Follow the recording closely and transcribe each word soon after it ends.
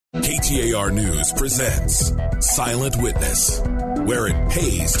KTAR News presents Silent Witness, where it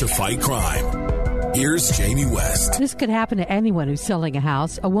pays to fight crime. Here's Jamie West. This could happen to anyone who's selling a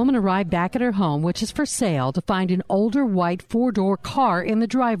house. A woman arrived back at her home, which is for sale, to find an older white four-door car in the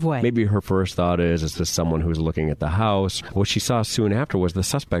driveway. Maybe her first thought is this someone who's looking at the house? What she saw soon after was the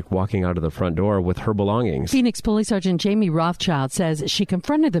suspect walking out of the front door with her belongings. Phoenix Police Sergeant Jamie Rothschild says she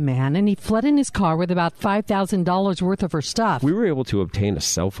confronted the man and he fled in his car with about $5,000 worth of her stuff. We were able to obtain a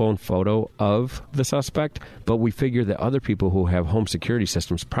cell phone photo of the suspect, but we figured that other people who have home security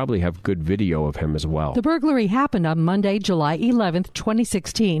systems probably have good video of him as well. The burglary happened on Monday, July 11th,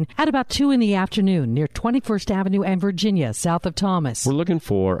 2016, at about 2 in the afternoon near 21st Avenue and Virginia, south of Thomas. We're looking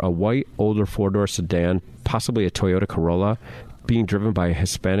for a white, older four-door sedan, possibly a Toyota Corolla, being driven by a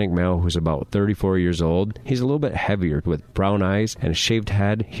Hispanic male who's about 34 years old. He's a little bit heavier with brown eyes and a shaved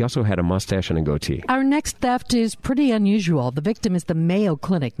head. He also had a mustache and a goatee. Our next theft is pretty unusual. The victim is the Mayo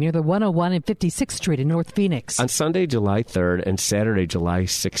Clinic near the 101 and 56th Street in North Phoenix. On Sunday, July 3rd and Saturday, July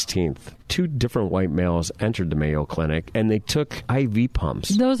 16th, two different white males entered the Mayo Clinic and they took IV pumps.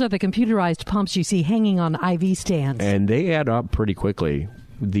 Those are the computerized pumps you see hanging on IV stands. And they add up pretty quickly.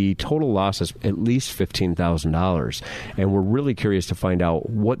 The total loss is at least $15,000, and we're really curious to find out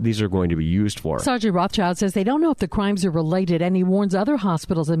what these are going to be used for. Sergeant Rothschild says they don't know if the crimes are related, and he warns other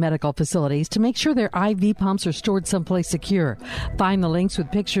hospitals and medical facilities to make sure their IV pumps are stored someplace secure. Find the links with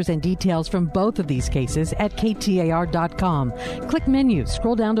pictures and details from both of these cases at KTAR.com. Click menu,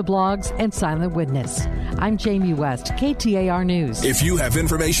 scroll down to blogs, and Silent Witness. I'm Jamie West, KTAR News. If you have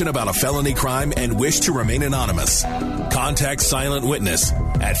information about a felony crime and wish to remain anonymous, contact Silent Witness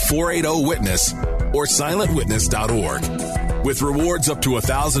at 480-WITNESS or silentwitness.org. With rewards up to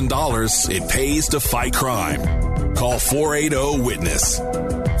 $1,000, it pays to fight crime. Call 480-WITNESS,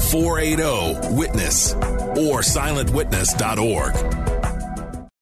 480-WITNESS, or silentwitness.org.